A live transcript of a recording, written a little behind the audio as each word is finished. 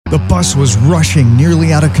The bus was rushing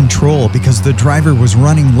nearly out of control because the driver was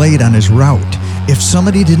running late on his route. If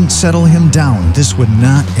somebody didn't settle him down, this would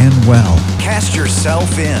not end well. Cast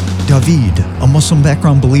yourself in. David, a Muslim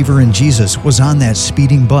background believer in Jesus, was on that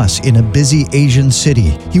speeding bus in a busy Asian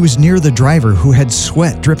city. He was near the driver who had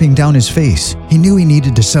sweat dripping down his face. He knew he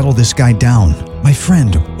needed to settle this guy down. "My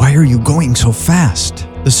friend, why are you going so fast?"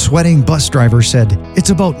 The sweating bus driver said,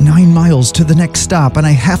 "It's about 9 miles to the next stop and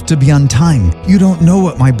I have to be on time. You don't know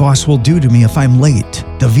what my boss will do to me if I'm late."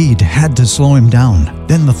 David had to slow him down.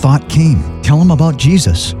 Then the thought came, tell him about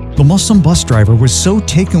Jesus. The Muslim bus driver was so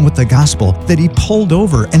taken with the gospel that he pulled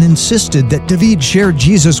over and insisted that David share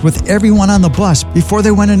Jesus with everyone on the bus before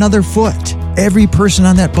they went another foot. Every person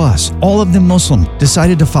on that bus, all of them Muslim,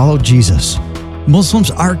 decided to follow Jesus. Muslims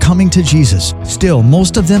are coming to Jesus. Still,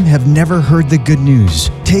 most of them have never heard the good news.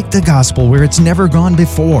 Take the gospel where it's never gone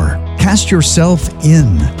before. Cast yourself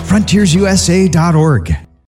in. FrontiersUSA.org.